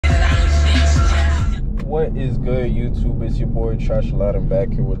What is good, YouTube? It's your boy Trash Aladdin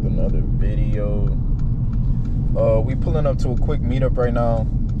back here with another video. We pulling up to a quick meetup right now,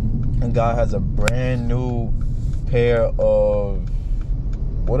 and guy has a brand new pair of,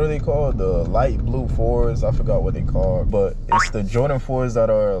 what are they called? The light blue 4s. I forgot what they called, but it's the Jordan 4s that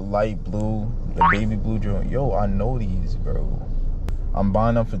are light blue, the baby blue Jordan. Yo, I know these, bro. I'm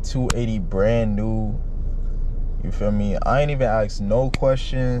buying them for $280 brand new. You feel me? I ain't even asked no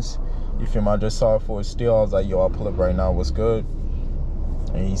questions. You feel me? I just saw it for a steal. I was like, yo, I'll pull up right now. What's good?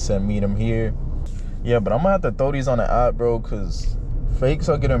 And he said, meet him here. Yeah, but I'm gonna have to throw these on the app, bro, because fakes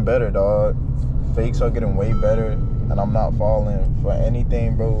are getting better, dog. Fakes are getting way better, and I'm not falling for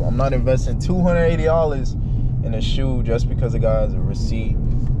anything, bro. I'm not investing $280 in a shoe just because the guy has a receipt.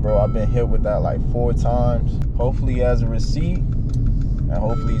 Bro, I've been hit with that like 4 times. Hopefully he has a receipt, and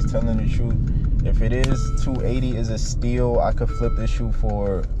hopefully he's telling the truth. If it is $280 is a steal, I could flip this shoe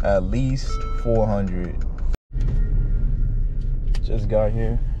for at least $400. Just got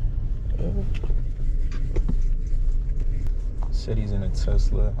here. Said he's in a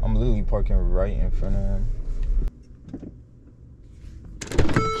Tesla. I'm literally parking right in front of him.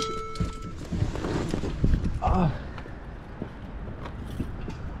 Ah.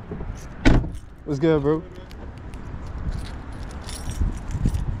 What's good, bro?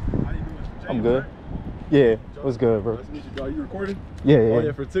 I'm good. Yeah, what's good, bro? Nice to meet you, dog. You recording? Yeah. Oh,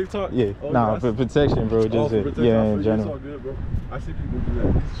 yeah, for TikTok? Yeah. Oh, nah, nice. for protection, bro. Just for protection. yeah, in general. It's all good, bro. I see people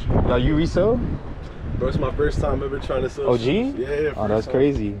do that. Now, you resell? Bro, it's my first time ever trying to sell OG? shoes. Yeah. Oh, that's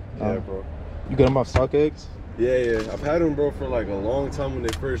crazy. Yeah, bro. You get them off StockX? Yeah. I've had them, bro, for like a long time when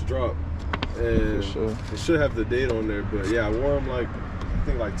they first dropped. And For sure. It should have the date on there, but yeah, I wore them like, I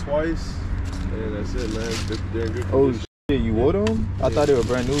think like twice. And that's it, man. They're in good condition. Yeah, you wore them? I thought they were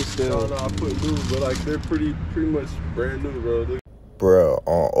brand new still. No, I put new, but like they're pretty much brand new, bro. Bro,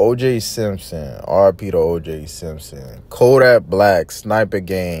 on OJ Simpson, RP to OJ Simpson, Kodak Black, Sniper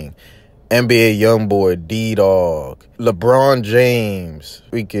Gang, NBA Youngboy, D-Dog, LeBron James,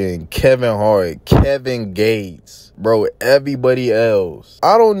 freaking Kevin Hart, Kevin Gates, bro, everybody else.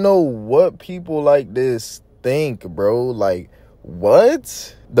 I don't know what people like this think, bro. Like,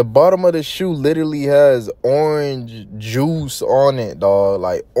 what? The bottom of the shoe literally has orange juice on it, dog.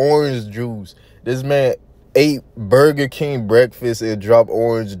 Like, orange juice. This man ate Burger King breakfast and dropped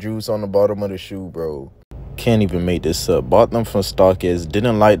orange juice on the bottom of the shoe, bro. Can't even make this up. Bought them from StockX.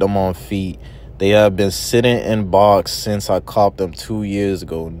 Didn't like them on feet. They have been sitting in box since I copped them 2 years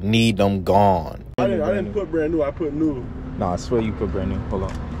ago. Need them gone. I didn't put brand new. I put new. Nah, I swear you put brand new. Hold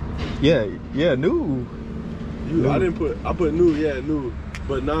on. Yeah, new. I put new, yeah, new,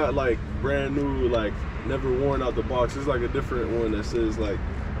 but not like brand new, like never worn out the box. It's like a different one that says like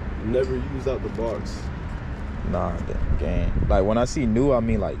never used out the box. Nah, gang. Like when I see new, I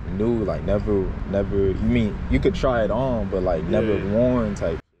mean like new, like never. You mean you could try it on, but like never worn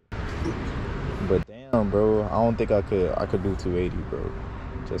type. But damn, bro, I don't think I could do 280, bro,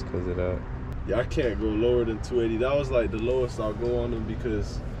 just cause of that. Yeah, I can't go lower than 280. That was like the lowest I'll go on them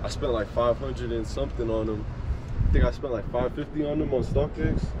because I spent like 500 and something on them. I think I spent like 550 on them on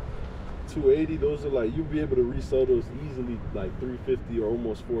StockX. 280, those are like, you'll be able to resell those easily like 350 or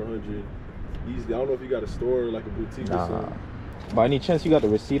almost 400 easily. I don't know if you got a store like a boutique or something. By any chance you got the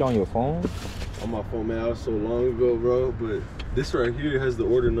receipt on your phone? On my phone, man. That was so long ago, bro. But this right here has the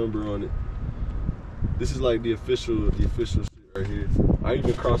order number on it. This is like the official shit right here. I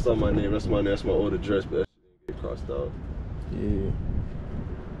even crossed out my name. That's my name. That's my old address, but that shit didn't get crossed out. Yeah.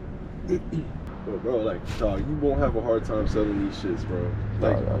 But bro, like, dog, you won't have a hard time selling these shits, bro.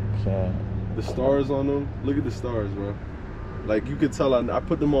 Like, dog, I can't. The stars on them, look at the stars, bro. Like, you could tell I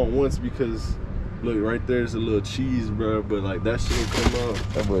put them on once because, look, right there's a little cheese, bro. But, like, that shit will come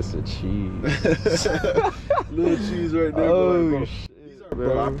out. That was a cheese. Little cheese right there, bro.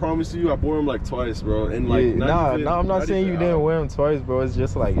 Bro, I promise you, I wore them like twice, bro. And like, yeah, I'm not saying you didn't wear them twice, bro. It's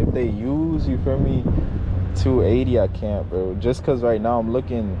just like, if they use, you feel me, 280, I can't, bro. Just because right now I'm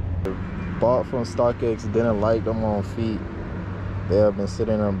looking... Bought from StockX, didn't like them on feet. They have been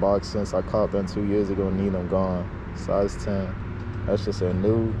sitting in a box since I copped them 2 years ago. Need them gone. Size 10. That's just a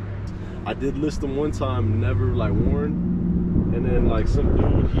new. I did list them one time, never like worn. And then like some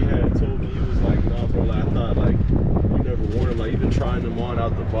dude, he had told me, he was like, nah, bro, like, I thought like you never worn them. Like even trying them on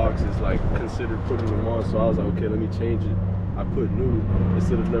out the box is like considered putting them on. So I was like, okay, let me change it. I put new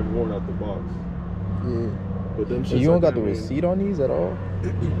instead of never worn out the box. Yeah. But them you don't got the receipt on these at all?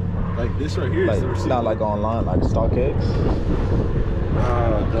 Like this right here, like, is the receipt. Not like online, like StockX?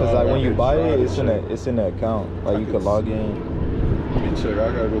 Because like when you buy it, it's in the account. Like you could log in. Let me check.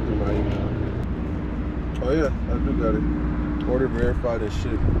 I gotta go through my email. Oh yeah, I do got it. Order verified as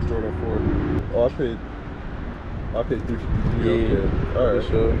shit. Jordan 4. Oh, I paid I'll pay 353. Yeah. Okay. All right.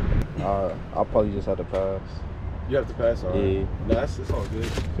 Sure. I'll probably just have to pass. You have to pass on. Yeah. Nah, it's all good.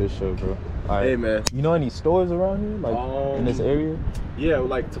 For sure, bro. All right. Hey, man. You know any stores around here, like in this area? Yeah,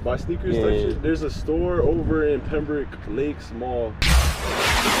 like to buy sneakers. Yeah. Type shit. There's a store over in Pembroke Lakes Mall.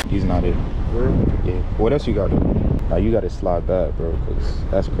 He's not it. Bro. Yeah. What else you got? Now you got to slide back, bro, because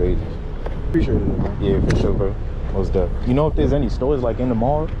that's crazy. Appreciate it, man. Yeah, for sure, bro. Most definitely. You know if there's any stores like in the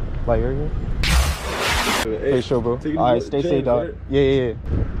mall, like area? Hey, For sure, bro. All right, stay safe, dog. Right? Yeah.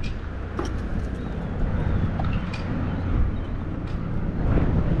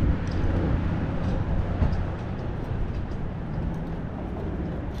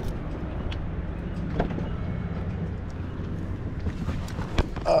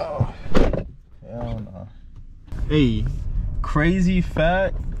 Oh, hell no. Hey, crazy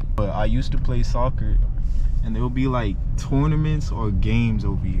fact, but I used to play soccer and there would be like tournaments or games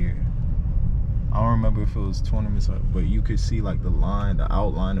over here. I don't remember if it was tournaments, but you could see like the line, the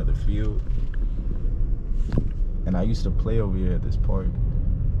outline of the field. And I used to play over here at this park.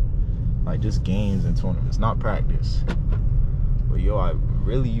 Like just games and tournaments, not practice. But yo, I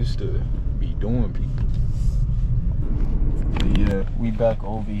really used to be doing people. But yeah, we back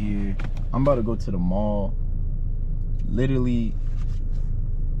over here. I'm about to go to the mall. Literally,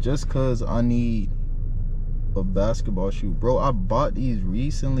 just cause I need a basketball shoe. Bro, I bought these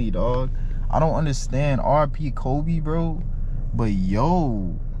recently, dog. I don't understand RP Kobe, bro. But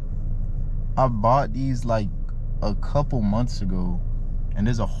yo, I bought these like a couple months ago. And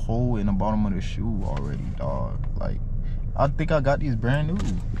there's a hole in the bottom of the shoe already, dog. Like, I think I got these brand new.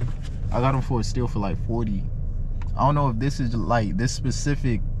 I got them for a steal for like 40. I don't know if this is like, this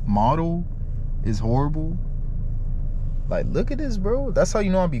specific model is horrible. Like, look at this, bro. That's how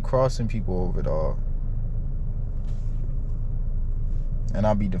you know I be crossing people over, dog. And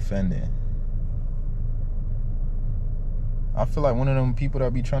I be defending. I feel like one of them people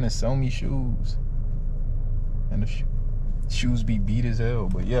that be trying to sell me shoes. And the shoes be beat as hell.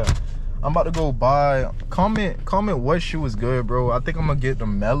 But yeah, I'm about to go buy. Comment what shoe is good, bro. I think I'm gonna get the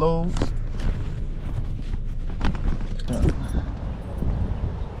Mellows.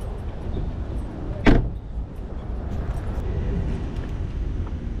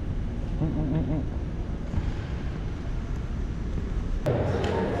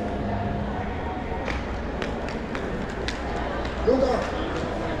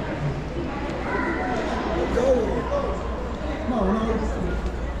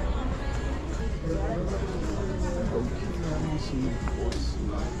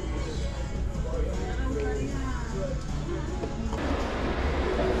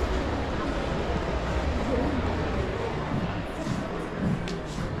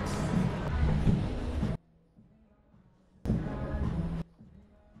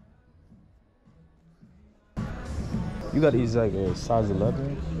 You got these like a size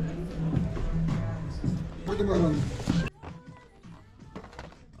 11?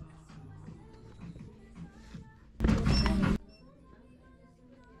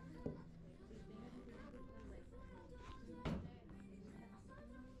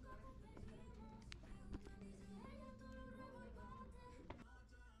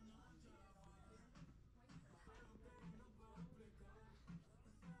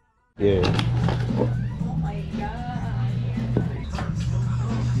 Yeah.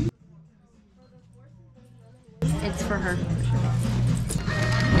 It's for her.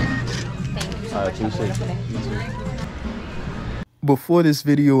 Thank you so I much. appreciate Have a it. wonderful day. Before this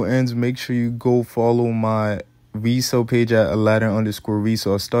video ends, make sure you go follow my resale page at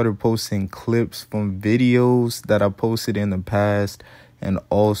Aladdin_resale. I started posting clips from videos that I posted in the past and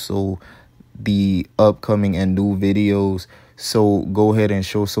also the upcoming and new videos. So go ahead and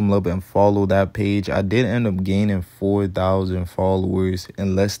show some love and follow that page. I did end up gaining 4,000 followers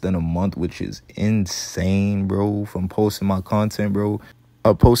in less than a month, which is insane, bro, from posting my content, bro.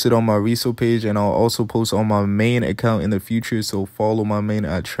 I posted on my resale page and I'll also post on my main account in the future. So follow my main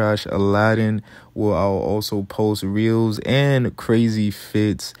at Trash Aladdin, where I'll also post reels and crazy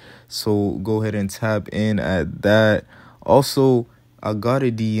fits. So go ahead and tap in at that. Also, I got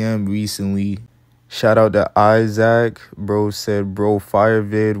a DM recently. Shout out to Isaac. Bro said, bro, Fire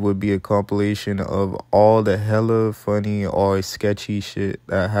Vid would be a compilation of all the hella funny or sketchy shit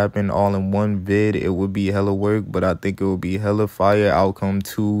that happened all in one vid. It would be hella work, but I think it would be hella fire outcome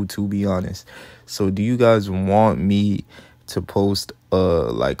too, to be honest. So do you guys want me to post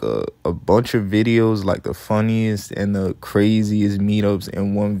like a bunch of videos, like the funniest and the craziest meetups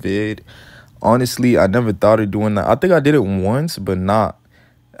in one vid? Honestly, I never thought of doing that. I think I did it once, but not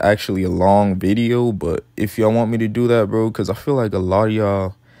actually a long video. But if y'all want me to do that, bro, because I feel like a lot of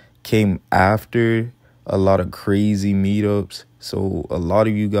y'all came after a lot of crazy meetups. So a lot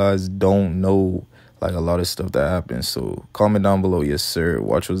of you guys don't know like a lot of stuff that happens. So comment down below. Yes, sir.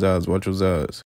 Watch those ads. Watch those ads.